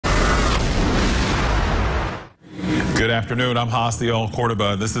Good afternoon. I'm Hasiel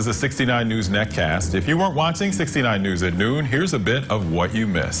Cordoba. This is a 69 News Netcast. If you weren't watching 69 News at noon, here's a bit of what you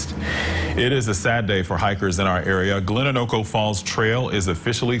missed. It is a sad day for hikers in our area. Glenanoco Falls Trail is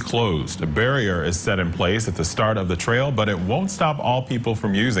officially closed. A barrier is set in place at the start of the trail, but it won't stop all people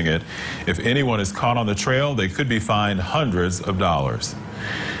from using it. If anyone is caught on the trail, they could be fined hundreds of dollars.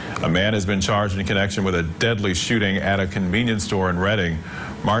 A man has been charged in connection with a deadly shooting at a convenience store in Redding.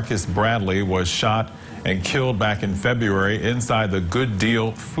 Marcus Bradley was shot and killed back in February inside the Good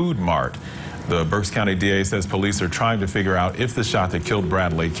Deal Food Mart. The Berks County DA says police are trying to figure out if the shot that killed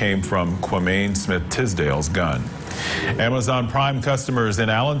Bradley came from Quamaine Smith Tisdale's gun. Amazon Prime customers in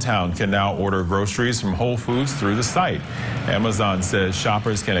Allentown can now order groceries from Whole Foods through the site. Amazon says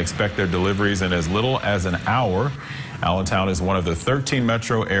shoppers can expect their deliveries in as little as an hour. Allentown is one of the 13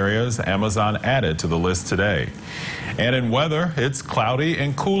 metro areas Amazon added to the list today. And in weather, it's cloudy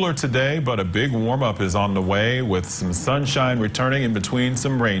and cooler today, but a big warm-up is on the way with some sunshine returning in between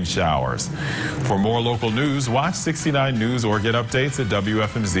some rain showers. For more local news, watch 69 News or get updates at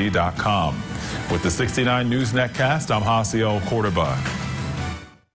WFMZ.com. With the 69 News Netcast, I'm Hasiel Cordoba.